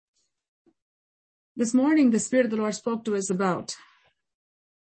This morning, the Spirit of the Lord spoke to us about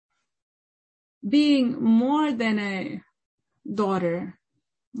being more than a daughter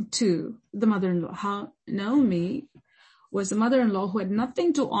to the mother-in-law. How Naomi was a mother-in-law who had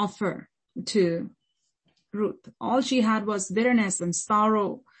nothing to offer to Ruth. All she had was bitterness and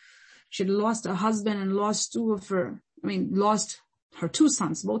sorrow. She had lost a husband and lost lost her two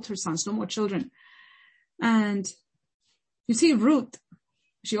sons, both her sons, no more children. And you see, Ruth,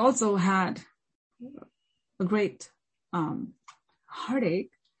 she also had a great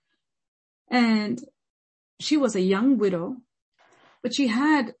heartache. And she was a young widow, but she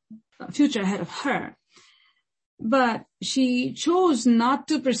had a future ahead of her. But she chose not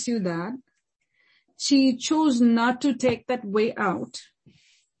to pursue that. She chose not to take that way out.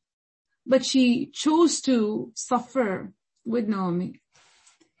 But she chose to suffer with Naomi.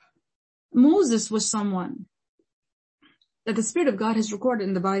 Moses was someone that the Spirit of God has recorded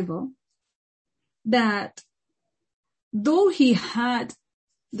in the Bible that though he had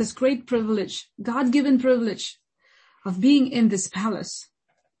this great privilege, God-given privilege of being in this palace,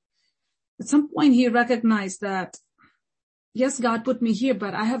 at some point he recognized that, yes, God put me here,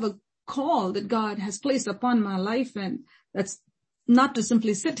 but I have a call that God has placed upon my life, and that's not to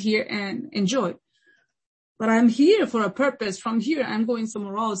simply sit here and enjoy. But I'm here for a purpose. From here, I'm going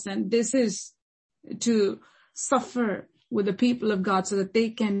somewhere else, and this is to suffer with the people of God so that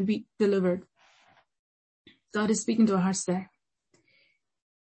they can be delivered. God is speaking to our hearts there.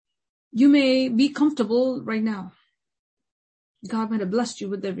 You may be comfortable right now. God might have blessed you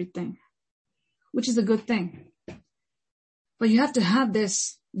with everything, which is a good thing. But you have to have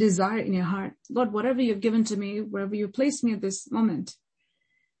this desire in your heart. Lord, whatever you've given to me, wherever you place me at this moment,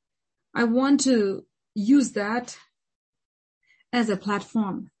 I want to use that as a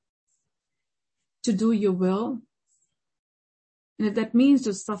platform to do your will. And if that means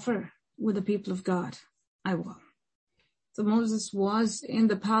to suffer with the people of God, I will. So Moses was in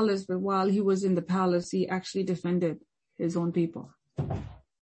the palace, but while he was in the palace, he actually defended his own people.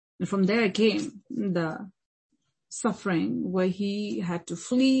 And from there came the suffering where he had to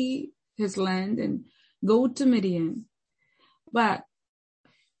flee his land and go to Midian. But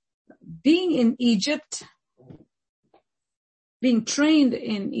being in Egypt, being trained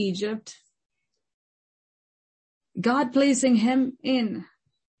in Egypt, God placing him in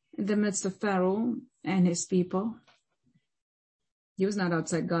the midst of Pharaoh and his people, he was not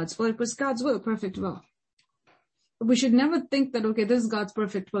outside God's will. It was God's will, perfect will. But we should never think that, okay, this is God's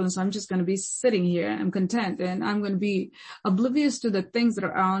perfect will, and so I'm just going to be sitting here, I'm content, and I'm going to be oblivious to the things that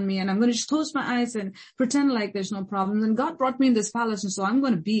are around me, and I'm going to just close my eyes and pretend like there's no problems. And God brought me in this palace, and so I'm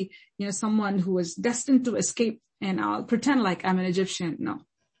going to be, someone who is destined to escape, and I'll pretend like I'm an Egyptian. No.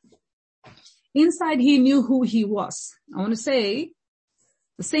 Inside, he knew who he was. I want to say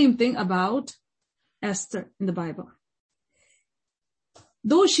the same thing about Esther in the Bible.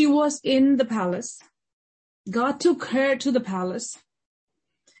 Though she was in the palace, God took her to the palace,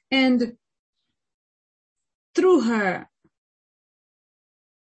 and through her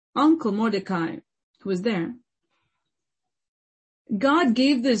uncle Mordecai, who was there, God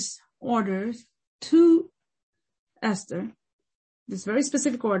gave this order to Esther, this very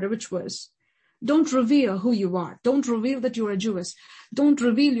specific order, which was, don't reveal who you are. Don't reveal that you are Jewish. Don't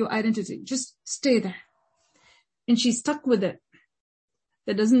reveal your identity. Just stay there. And she stuck with it.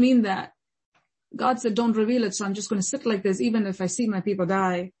 That doesn't mean that God said, don't reveal it, so I'm just going to sit like this. Even if I see my people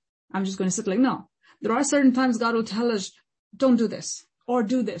die, I'm just going to sit like, no. There are certain times God will tell us, don't do this or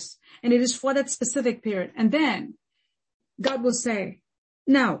do this. And it is for that specific period. And then God will say,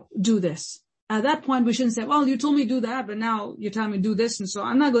 now do this. At that point, we shouldn't say, well, you told me to do that, but now you're telling me to do this. And so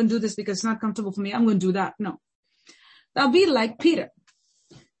I'm not going to do this because it's not comfortable for me. I'm going to do that. No. That'll be like Peter.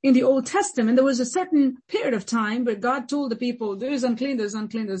 In the Old Testament, there was a certain period of time where God told the people, there is unclean, there's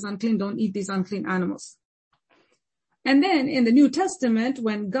unclean, there's unclean, don't eat these unclean animals. And then in the New Testament,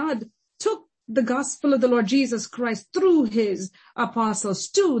 when God took the gospel of the Lord Jesus Christ through his apostles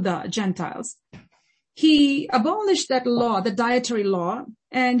to the Gentiles, he abolished that law, the dietary law,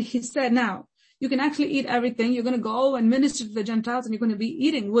 and he said, now, you can actually eat everything. You're going to go and minister to the Gentiles, and you're going to be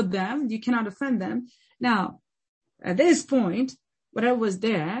eating with them. You cannot offend them. Now, at this point, whatever was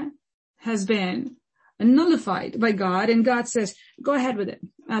there has been nullified by God, and God says, go ahead with it.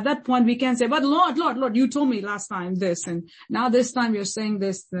 At that point, we can say, but Lord, you told me last time this, and now this time you're saying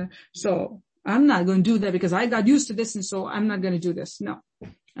this, so I'm not going to do that because I got used to this, and so I'm not going to do this. No.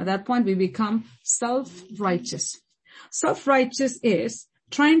 At that point, we become self-righteous. Self-righteous is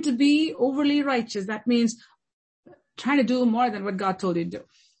trying to be overly righteous. That means trying to do more than what God told you to do.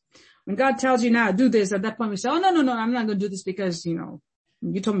 When God tells you now, do this, at that point we say, oh, no, I'm not going to do this because, you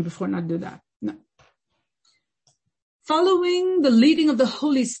told me before not to do that. No. Following the leading of the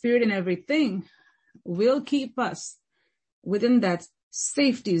Holy Spirit in everything will keep us within that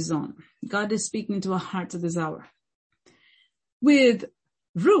safety zone. God is speaking to our hearts at this hour. With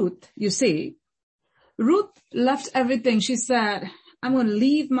Ruth, you see, Ruth left everything. She said, I'm going to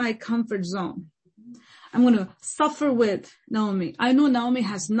leave my comfort zone. I'm going to suffer with Naomi. I know Naomi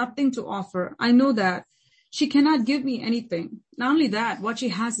has nothing to offer. I know that she cannot give me anything. Not only that, what she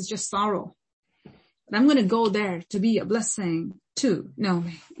has is just sorrow. But I'm going to go there to be a blessing to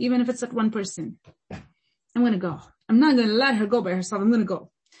Naomi, even if it's at one person. I'm going to go. I'm not going to let her go by herself. I'm going to go.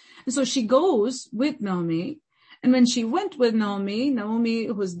 And so she goes with Naomi. And when she went with Naomi,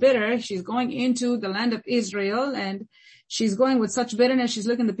 who's bitter, she's going into the land of Israel, and she's going with such bitterness. She's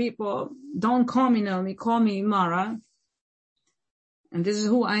looking at the people. Don't call me Naomi, call me Mara. And this is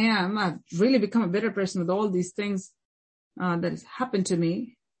who I am. I've really become a bitter person with all these things that has happened to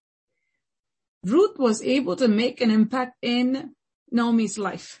me. Ruth was able to make an impact in Naomi's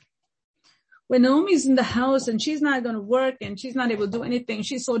life. When Naomi's in the house and she's not going to work and she's not able to do anything,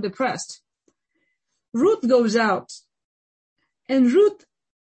 she's so depressed. Ruth goes out and Ruth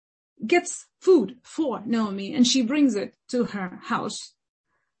gets food for Naomi and she brings it to her house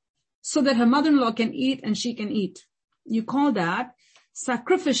so that her mother-in-law can eat and she can eat. You call that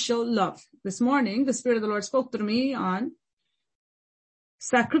sacrificial love. This morning, the Spirit of the Lord spoke to me on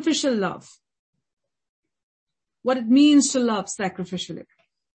sacrificial love. What it means to love sacrificially.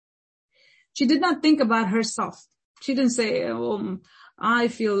 She did not think about herself. She didn't say, oh, I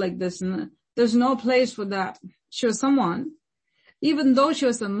feel like this. There's no place for that. She was someone, even though she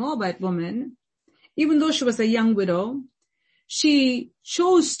was a Moabite woman, even though she was a young widow, she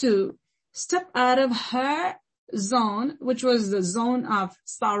chose to step out of her zone, which was the zone of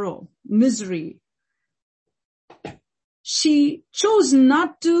sorrow, misery. She chose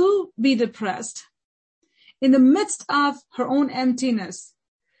not to be depressed. In the midst of her own emptiness,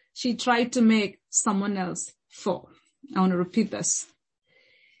 she tried to make someone else full. I want to repeat this.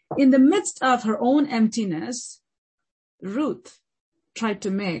 In the midst of her own emptiness, Ruth tried to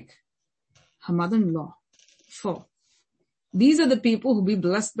make her mother-in-law full. These are the people who be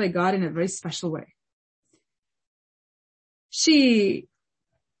blessed by God in a very special way. She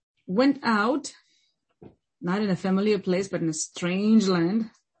went out, not in a familiar place, but in a strange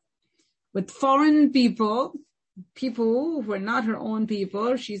land, with foreign people who were not her own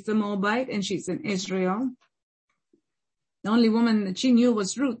people. She's a Moabite and she's in Israel. The only woman that she knew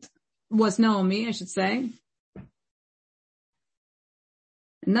was Naomi, I should say.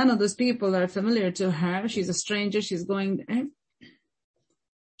 None of those people are familiar to her. She's a stranger. She's going there.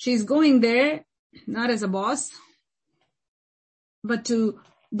 She's going there, not as a boss, but to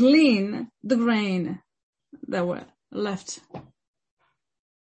glean the grain that were left.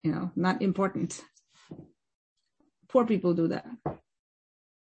 Not important. Poor people do that.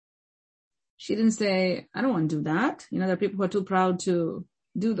 She didn't say, I don't want to do that. There are people who are too proud to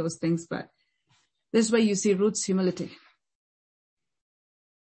do those things, but this way you see Ruth's humility.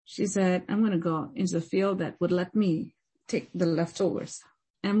 She said, I'm going to go into the field that would let me take the leftovers.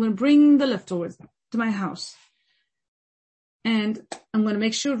 And I'm going to bring the leftovers to my house. And I'm going to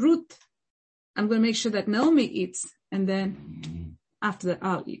make sure that Naomi eats. And then after that,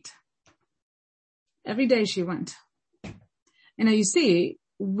 I'll eat. Every day she went. And now you see,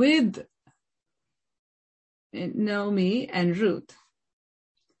 with Naomi and Ruth,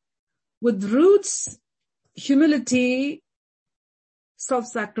 with Ruth's humility,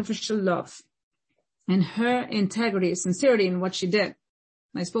 self-sacrificial love, and her integrity, sincerity in what she did.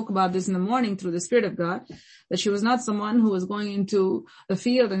 I spoke about this in the morning through the Spirit of God, that she was not someone who was going into the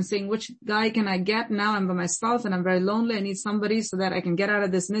field and saying, which guy can I get? Now I'm by myself and I'm very lonely. I need somebody so that I can get out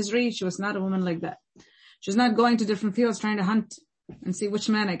of this misery. She was not a woman like that. She was not going to different fields trying to hunt and see which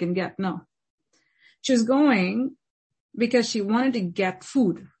man I can get. No. She was going because she wanted to get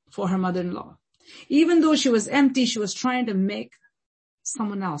food for her mother-in-law. Even though she was empty, she was trying to make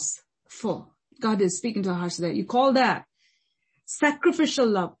someone else full. God is speaking to her heart today. You call that sacrificial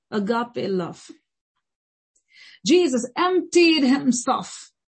love, agape love. Jesus emptied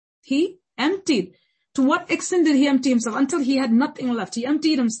himself. He emptied. To what extent did he empty himself? Until he had nothing left. He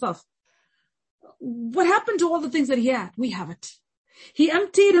emptied himself. What happened to all the things that he had? We have it. He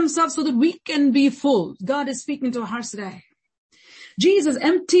emptied himself so that we can be full. God is speaking to our hearts today. Jesus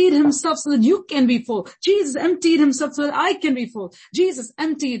emptied himself so that you can be full. Jesus emptied himself so that I can be full. Jesus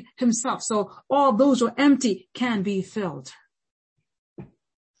emptied himself so all those who are empty can be filled.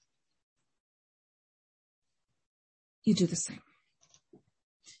 You do the same.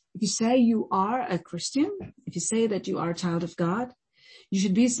 If you say you are a Christian, if you say that you are a child of God, you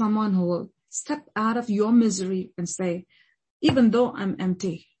should be someone who will Step out of your misery and say, even though I'm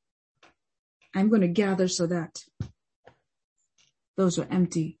empty, I'm going to gather so that those who are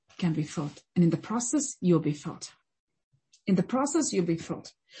empty can be filled. And in the process, you'll be filled. In the process, you'll be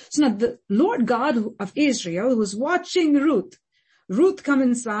filled. So now the Lord God of Israel was watching Ruth come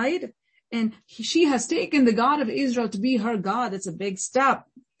inside, and she has taken the God of Israel to be her God. It's a big step.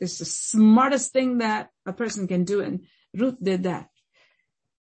 It's the smartest thing that a person can do. And Ruth did that.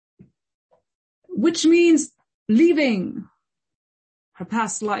 Which means leaving her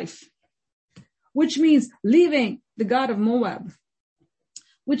past life. Which means leaving the God of Moab.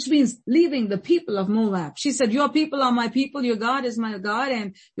 Which means leaving the people of Moab. She said, your people are my people, your God is my God,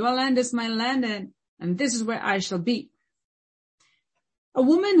 and your land is my land, and this is where I shall be. A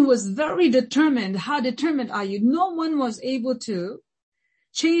woman who was very determined. How determined are you? No one was able to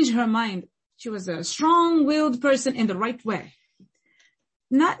change her mind. She was a strong-willed person in the right way.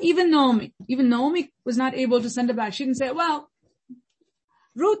 Not even Naomi. Even Naomi was not able to send her back. She didn't say, well,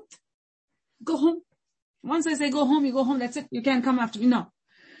 Ruth, go home. Once I say go home, you go home. That's it. You can't come after me. No.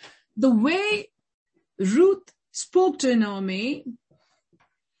 The way Ruth spoke to Naomi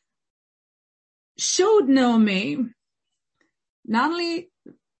showed Naomi not only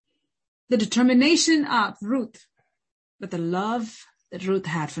the determination of Ruth, but the love that Ruth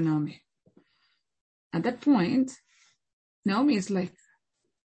had for Naomi. At that point, Naomi is like,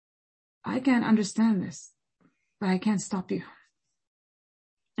 I can't understand this, but I can't stop you.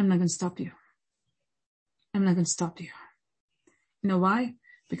 I'm not going to stop you. I'm not going to stop you. You know why?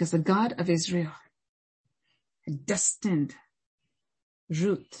 Because the God of Israel had destined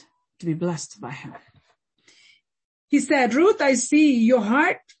Ruth to be blessed by him. He said, Ruth, I see your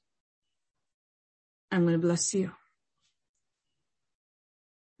heart. I'm going to bless you.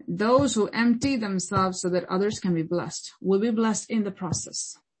 Those who empty themselves so that others can be blessed will be blessed in the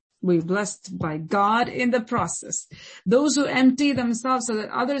process. We'll be blessed by God in the process. Those who empty themselves so that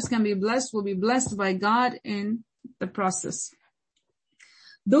others can be blessed will be blessed by God in the process.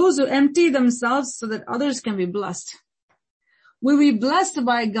 Those who empty themselves so that others can be blessed will be blessed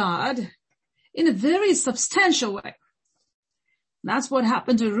by God in a very substantial way. That's what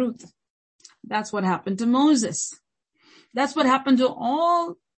happened to Ruth. That's what happened to Moses. That's what happened to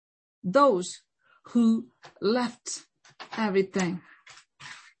all those who left everything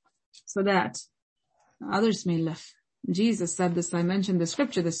so that others may live. Jesus said this. I mentioned the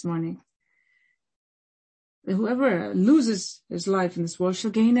scripture this morning. Whoever loses his life in this world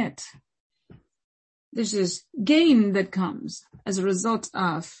shall gain it. There's this gain that comes as a result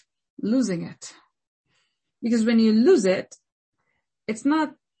of losing it. Because when you lose it, it's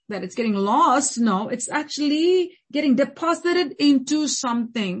not that it's getting lost. No, it's actually getting deposited into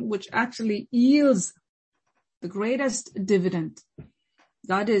something which actually yields the greatest dividend.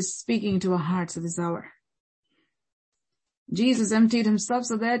 God is speaking to our hearts at this hour. Jesus emptied himself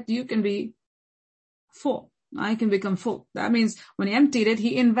so that you can be full. I can become full. That means when he emptied it,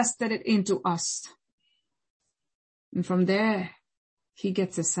 he invested it into us. And from there, he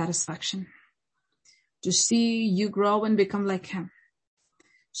gets his satisfaction. To see you grow and become like him.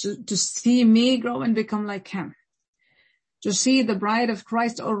 To see me grow and become like him. To see the bride of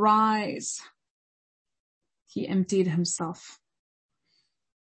Christ arise. He emptied himself.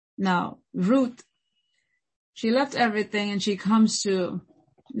 Now, Ruth, she left everything and she comes to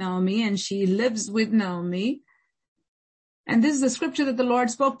Naomi and she lives with Naomi. And this is the scripture that the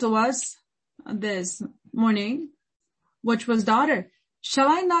Lord spoke to us this morning, which was, daughter, shall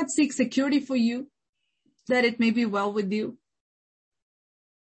I not seek security for you, that it may be well with you?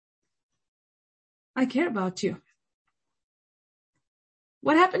 I care about you.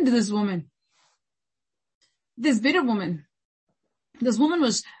 What happened to this woman? This bitter woman. This woman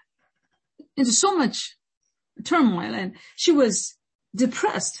was into so much turmoil and she was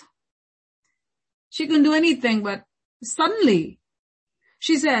depressed. She couldn't do anything, but suddenly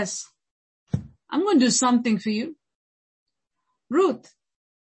she says, I'm going to do something for you. Ruth,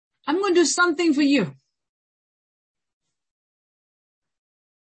 I'm going to do something for you.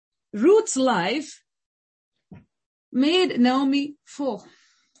 Ruth's life made Naomi full.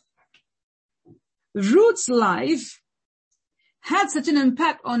 Ruth's life had such an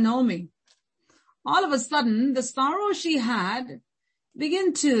impact on Naomi. All of a sudden, the sorrow she had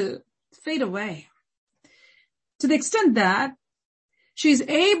began to fade away. To the extent that she's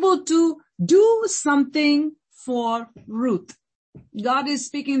able to do something for Ruth. God is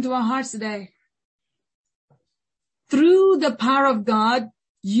speaking to our hearts today. Through the power of God,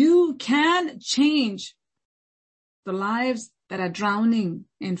 you can change the lives that are drowning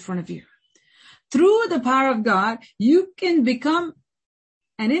in front of you. Through the power of God, you can become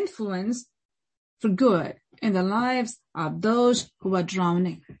an influence for good in the lives of those who are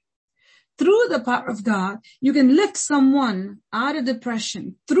drowning. Through the power of God, you can lift someone out of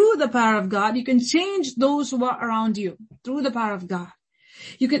depression. Through the power of God, you can change those who are around you. Through the power of God,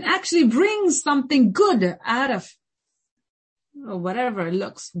 you can actually bring something good out of whatever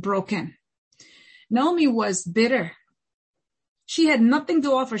looks broken. Naomi was bitter. She had nothing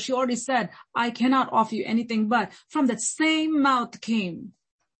to offer. She already said, I cannot offer you anything, but from that same mouth came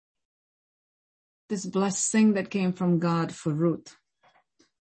this blessing that came from God for Ruth.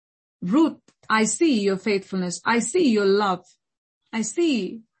 Ruth, I see your faithfulness. I see your love. I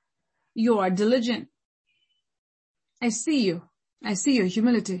see you are diligent. I see you. I see your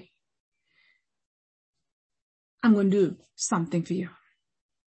humility. I'm going to do something for you.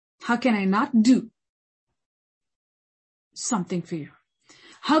 How can I not do something for you?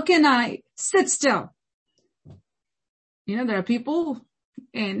 How can I sit still? There are people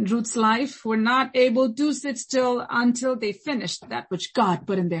in Ruth's life who were not able to sit still until they finished that which God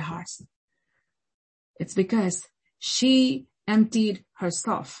put in their hearts. It's because she emptied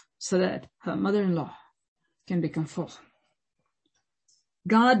herself so that her mother-in-law can become full.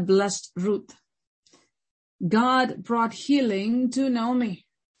 God blessed Ruth. God brought healing to Naomi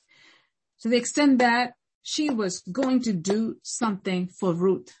to the extent that she was going to do something for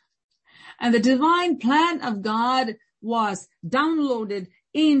Ruth. And the divine plan of God was downloaded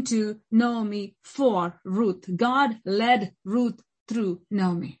into Naomi for Ruth. God led Ruth through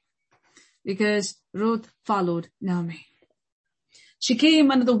Naomi because Ruth followed Naomi. She came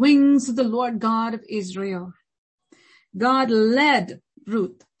under the wings of the Lord God of Israel. God led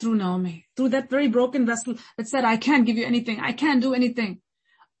Ruth through Naomi, through that very broken vessel that said, I can't give you anything. I can't do anything.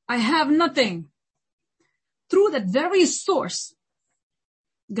 I have nothing. Through that very source,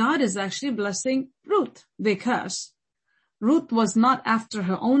 God is actually blessing Ruth because Ruth was not after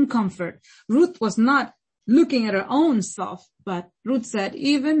her own comfort. Ruth was not looking at her own self, but Ruth said,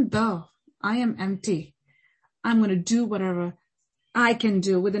 even though I am empty, I'm going to do whatever I can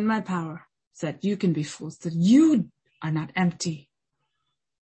do within my power so that you can be full, so that you are not empty.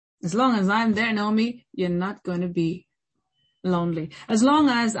 As long as I'm there, Naomi, you're not going to be lonely. As long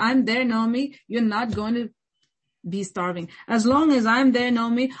as I'm there, Naomi, you're not going to be starving. As long as I'm there,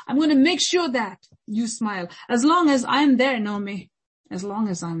 Naomi, I'm going to make sure that you smile. As long as I'm there, Naomi, as long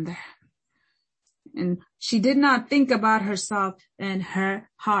as I'm there. And she did not think about herself, and her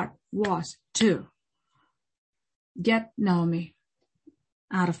heart was to get Naomi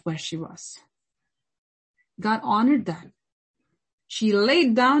out of where she was. God honored that. She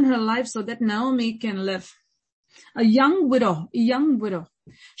laid down her life so that Naomi can live. A young widow.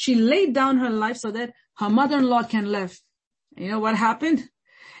 She laid down her life so that her mother-in-law can live. You know what happened?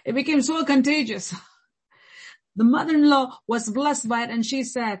 It became so contagious. The mother-in-law was blessed by it, and she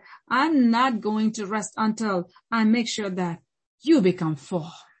said, I'm not going to rest until I make sure that you become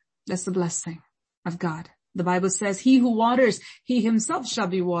full. That's the blessing of God. The Bible says, he who waters, he himself shall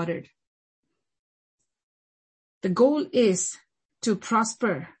be watered. The goal is to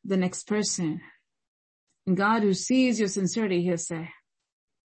prosper the next person. And God, who sees your sincerity, he'll say,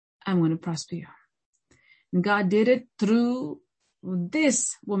 I'm going to prosper you. And God did it through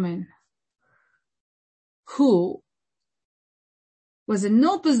this woman who was in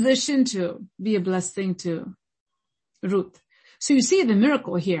no position to be a blessing to Ruth. So you see the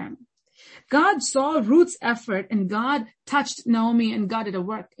miracle here. God saw Ruth's effort, and God touched Naomi, and God did a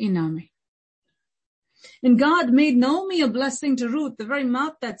work in Naomi. And God made Naomi a blessing to Ruth. The very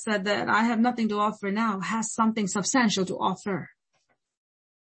mouth that said that I have nothing to offer now has something substantial to offer.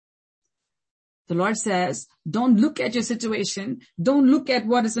 The Lord says, don't look at your situation. Don't look at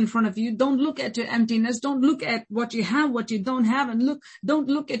what is in front of you. Don't look at your emptiness. Don't look at what you have, what you don't have. And don't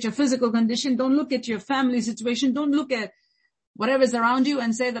look at your physical condition. Don't look at your family situation. Don't look at whatever is around you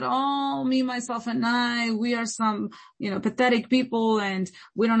and say that, oh, me, myself, and I, we are some, pathetic people and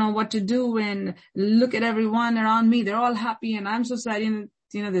we don't know what to do, and look at everyone around me. They're all happy and I'm so sad.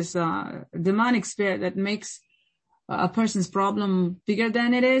 This demonic spirit that makes a person's problem bigger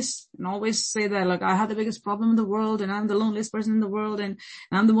than it is, and always say that, like, I have the biggest problem in the world and I'm the loneliest person in the world and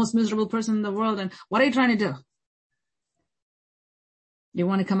I'm the most miserable person in the world. And what are you trying to do? You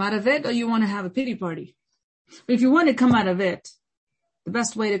want to come out of it, or you want to have a pity party? But if you want to come out of it, the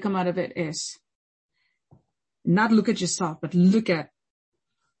best way to come out of it is not look at yourself, but look at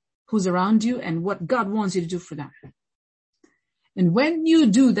who's around you and what God wants you to do for them. And when you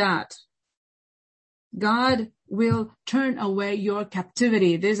do that, God will turn away your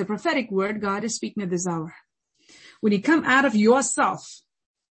captivity. There's a prophetic word God is speaking at this hour. When you come out of yourself,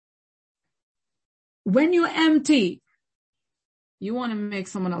 when you're empty, you want to make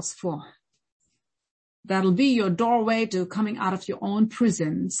someone else full. That'll be your doorway to coming out of your own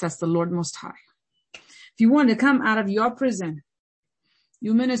prison, says the Lord Most High. If you want to come out of your prison,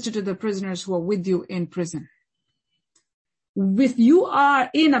 you minister to the prisoners who are with you in prison. If you are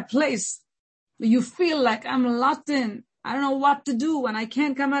in a place where you feel like I'm locked in, I don't know what to do and I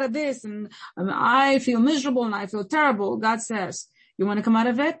can't come out of this and I feel miserable and I feel terrible, God says, you want to come out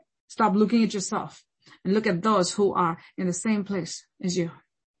of it? Stop looking at yourself and look at those who are in the same place as you.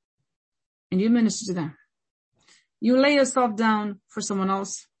 And you minister to them. You lay yourself down for someone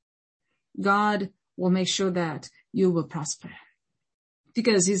else. God will make sure that you will prosper.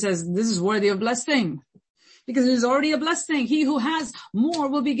 Because he says, this is worthy of blessing. Because it is already a blessing. He who has more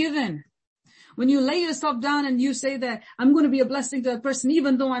will be given. When you lay yourself down and you say that I'm going to be a blessing to a person,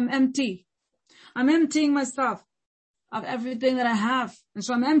 even though I'm empty. I'm emptying myself of everything that I have. And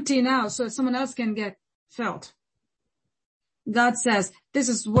so I'm empty now so that someone else can get filled. God says, this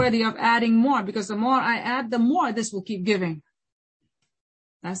is worthy of adding more, because the more I add, the more this will keep giving.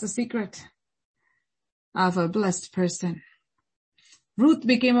 That's the secret of a blessed person. Ruth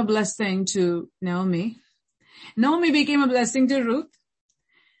became a blessing to Naomi. Naomi became a blessing to Ruth.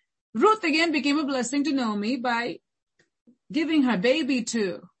 Ruth again became a blessing to Naomi by giving her baby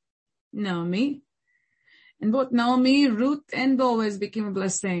to Naomi. And both Naomi, Ruth, and Boaz became a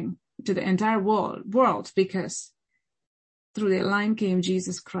blessing to the entire world because through their line came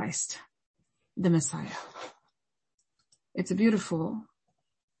Jesus Christ, the Messiah. It's a beautiful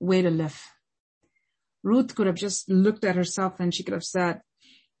way to live. Ruth could have just looked at herself and she could have said,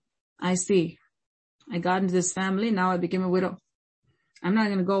 I see, I got into this family, now I became a widow. I'm not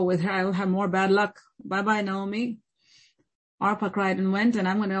going to go with her. I'll have more bad luck. Bye-bye, Naomi. Orpah cried and went, and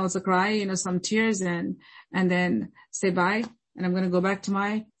I'm going to also cry, some tears and then say bye. And I'm going to go back to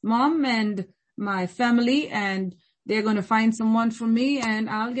my mom and my family, and they're going to find someone for me, and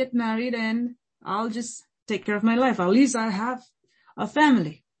I'll get married and I'll just take care of my life. At least I have a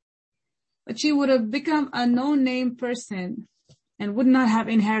family. But she would have become a no-name person and would not have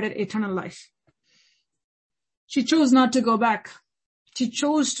inherited eternal life. She chose not to go back. She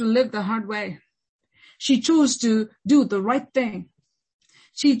chose to live the hard way. She chose to do the right thing.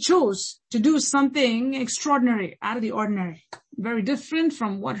 She chose to do something extraordinary, out of the ordinary, very different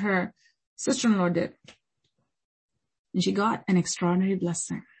from what her sister-in-law did. And she got an extraordinary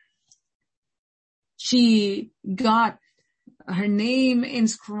blessing. She got her name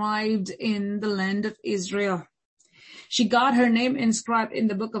inscribed in the land of Israel. She got her name inscribed in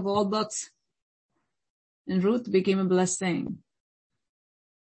the book of all books. And Ruth became a blessing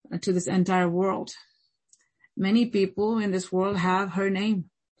to this entire world. Many people in this world have her name.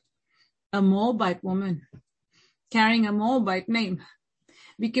 A Moabite woman carrying a Moabite name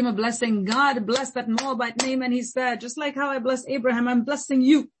became a blessing. God blessed that Moabite name, and he said, just like how I blessed Abraham, I'm blessing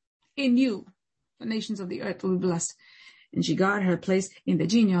you. In you, the nations of the earth will be blessed. And she got her place in the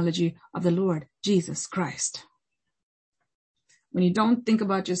genealogy of the Lord Jesus Christ. When you don't think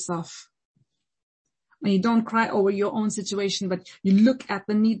about yourself, when you don't cry over your own situation, but you look at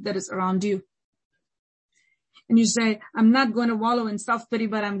the need that is around you. And you say, I'm not going to wallow in self-pity,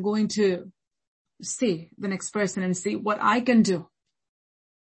 but I'm going to see the next person and see what I can do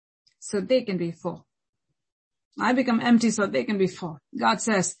so they can be full. I become empty so they can be full. God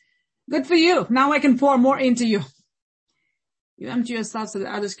says, good for you. Now I can pour more into you. You empty yourself so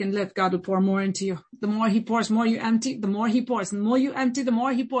that others can live. God will pour more into you. The more he pours, more you empty, the more he pours. The more you empty, the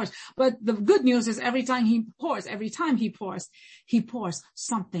more he pours. But the good news is every time he pours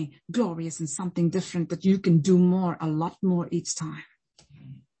something glorious and something different that you can do more, a lot more each time.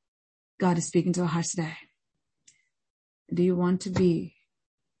 God is speaking to our hearts today. Do you want to be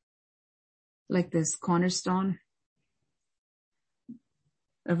like this cornerstone?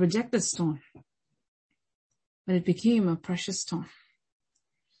 A rejected stone. But it became a precious stone.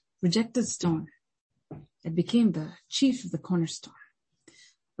 Rejected stone. It became the chief of the cornerstone.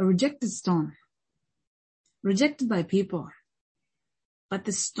 A rejected stone. Rejected by people. But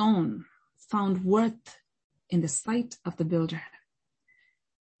the stone found worth in the sight of the builder.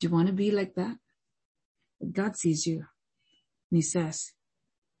 Do you want to be like that? God sees you. And he says,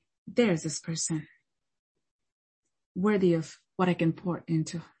 there's this person. Worthy of what I can pour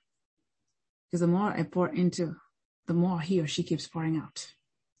into. Because the more I pour into, the more he or she keeps pouring out.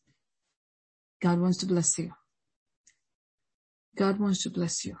 God wants to bless you. God wants to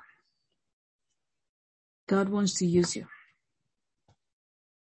bless you. God wants to use you.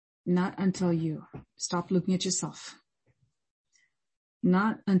 Not until you stop looking at yourself.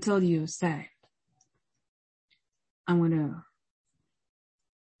 Not until you say, I'm going to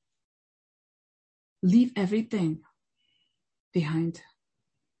leave everything behind.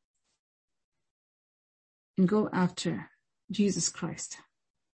 and go after Jesus Christ.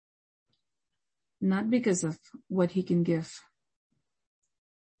 Not because of what he can give,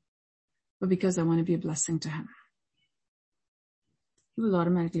 but because I want to be a blessing to him. He will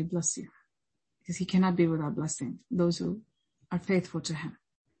automatically bless you because he cannot be without blessing those who are faithful to him.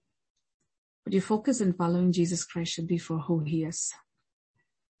 But your focus in following Jesus Christ should be for who he is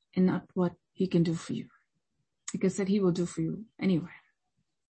and not what he can do for you. Because that he will do for you anyway.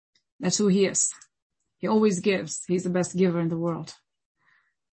 That's who he is. He always gives. He's the best giver in the world.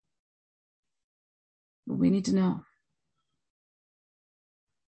 But we need to know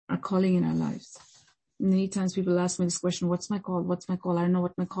our calling in our lives. Many times people ask me this question, what's my call? What's my call? I don't know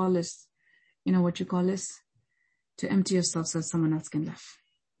what my call is. You know what your call is? To empty yourself so that someone else can live.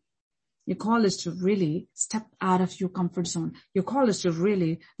 Your call is to really step out of your comfort zone. Your call is to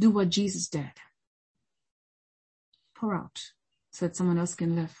really do what Jesus did. Pour out so that someone else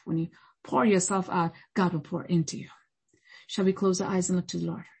can live. When you pour yourself out, God will pour into you. Shall we close our eyes and look to the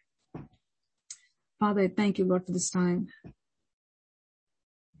Lord? Father, I thank you, Lord, for this time.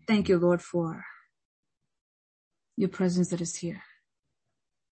 Thank you, Lord, for your presence that is here.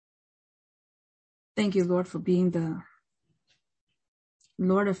 Thank you, Lord, for being the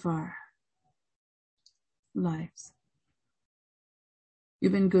Lord of our lives.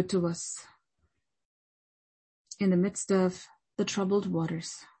 You've been good to us in the midst of the troubled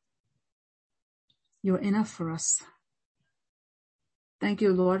waters. You're enough for us. Thank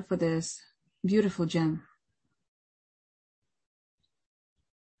you, Lord, for this beautiful gem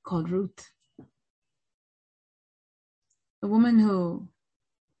called Ruth. A woman who,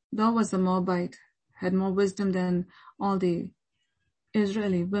 though was a Moabite, had more wisdom than all the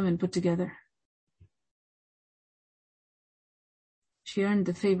Israeli women put together. She earned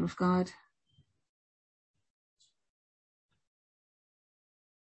the favor of God.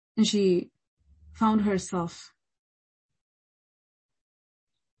 And she found herself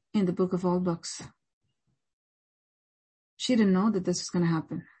in the book of all books. She didn't know that this was going to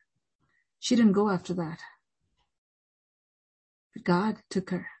happen. She didn't go after that. But God took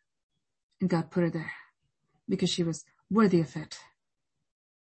her and God put her there because she was worthy of it.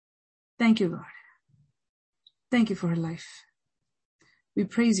 Thank you, Lord. Thank you for her life. We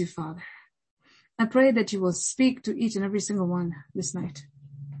praise you, Father. I pray that you will speak to each and every single one this night.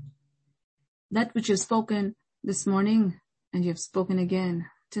 That which you've spoken this morning and you've spoken again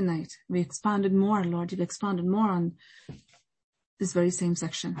tonight. We expounded more, Lord. You've expounded more on this very same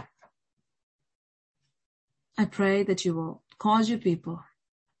section. I pray that you will cause your people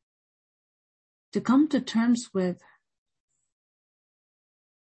to come to terms with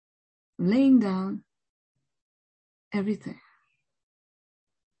laying down everything.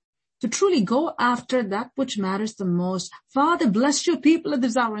 To truly go after that which matters the most. Father, bless your people at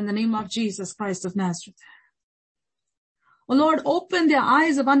this hour in the name of Jesus Christ of Nazareth. Oh Lord, open their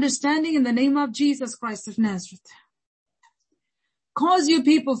eyes of understanding in the name of Jesus Christ of Nazareth. Cause your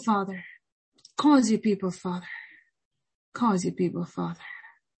people, Father. Cause your people, Father. Cause your people, Father,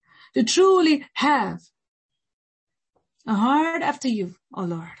 to truly have a heart after you, oh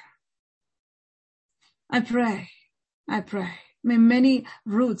Lord. I pray. May many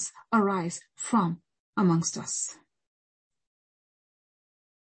roots arise from amongst us.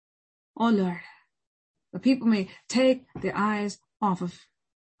 Oh Lord, the people may take their eyes off of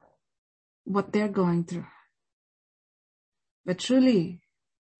what they're going through. But truly,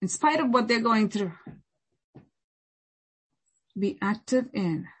 in spite of what they're going through, be active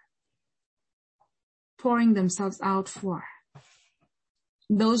in pouring themselves out for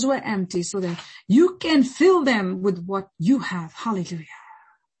those who are empty so that you can fill them with what you have. Hallelujah.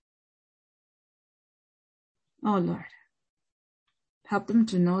 Oh Lord, help them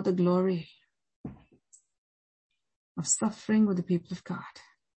to know the glory of suffering with the people of God.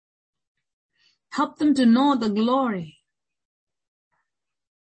 Help them to know the glory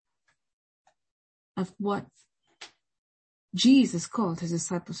of what Jesus called his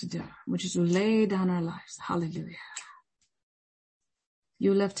disciples to do, which is to lay down our lives. Hallelujah.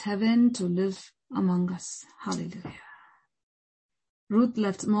 You left heaven to live among us. Hallelujah. Ruth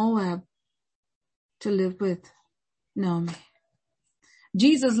left Moab to live with Naomi.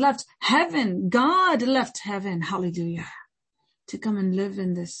 Jesus left heaven. God left heaven. Hallelujah. To come and live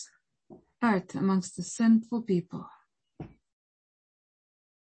in this earth amongst the sinful people.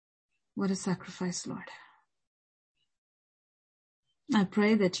 What a sacrifice, Lord. I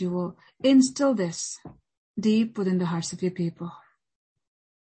pray that you will instill this deep within the hearts of your people.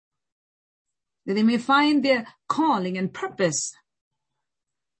 That they may find their calling and purpose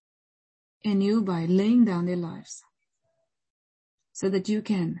in you by laying down their lives. So that you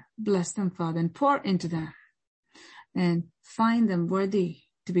can bless them, Father, and pour into them and find them worthy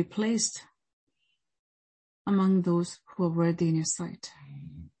to be placed among those who are worthy in your sight.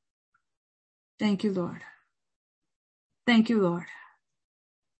 Thank you, Lord. Thank you, Lord.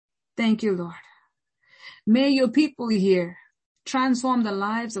 Thank you, Lord. May your people here transform the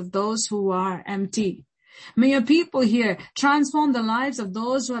lives of those who are empty. May your people here transform the lives of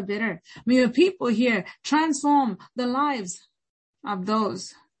those who are bitter. May your people here transform the lives of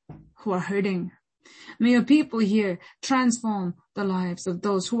those who are hurting. May your people here transform the lives of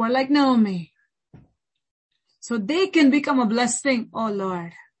those who are like Naomi, so they can become a blessing, oh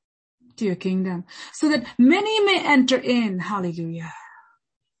Lord, to your kingdom, so that many may enter in. Hallelujah.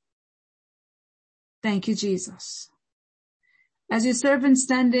 Thank you, Jesus. As your servant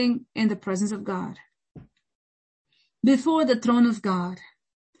standing in the presence of God, before the throne of God,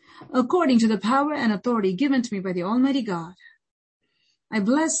 according to the power and authority given to me by the Almighty God, I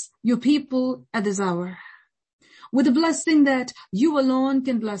bless your people at this hour with a blessing that you alone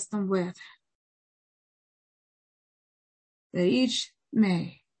can bless them with, that each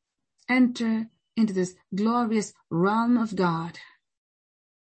may enter into this glorious realm of God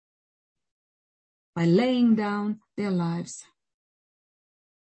by laying down their lives,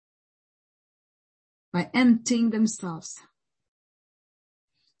 by emptying themselves,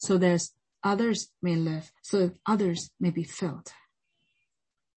 so that others may live, so that others may be filled,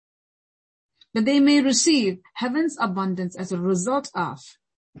 that they may receive heaven's abundance as a result of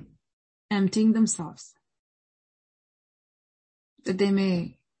emptying themselves, that they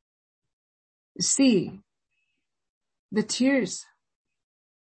may see the tears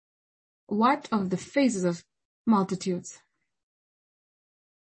wiped off the faces of multitudes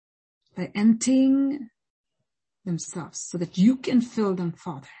by emptying themselves, so that you can fill them,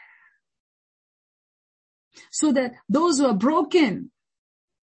 Father, so that those who are broken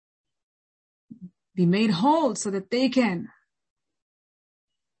be made whole, so that they can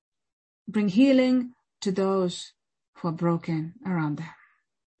bring healing to those who are broken around them.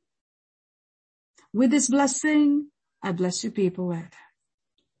 With this blessing, I bless your people with.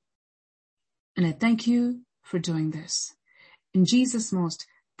 And I thank you for doing this. In Jesus' most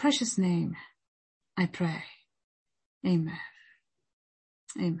precious name, I pray. Amen.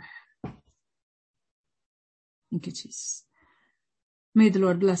 Amen. Thank you, Jesus. May the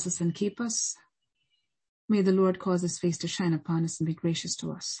Lord bless us and keep us. May the Lord cause his face to shine upon us and be gracious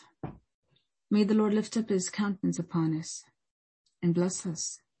to us. May the Lord lift up his countenance upon us and bless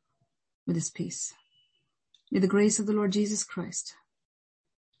us with his peace. May the grace of the Lord Jesus Christ,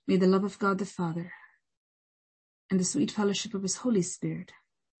 may the love of God the Father, and the sweet fellowship of his Holy Spirit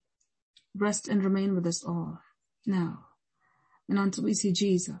rest and remain with us all, now and until we see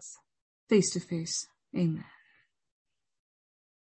Jesus face to face. Amen.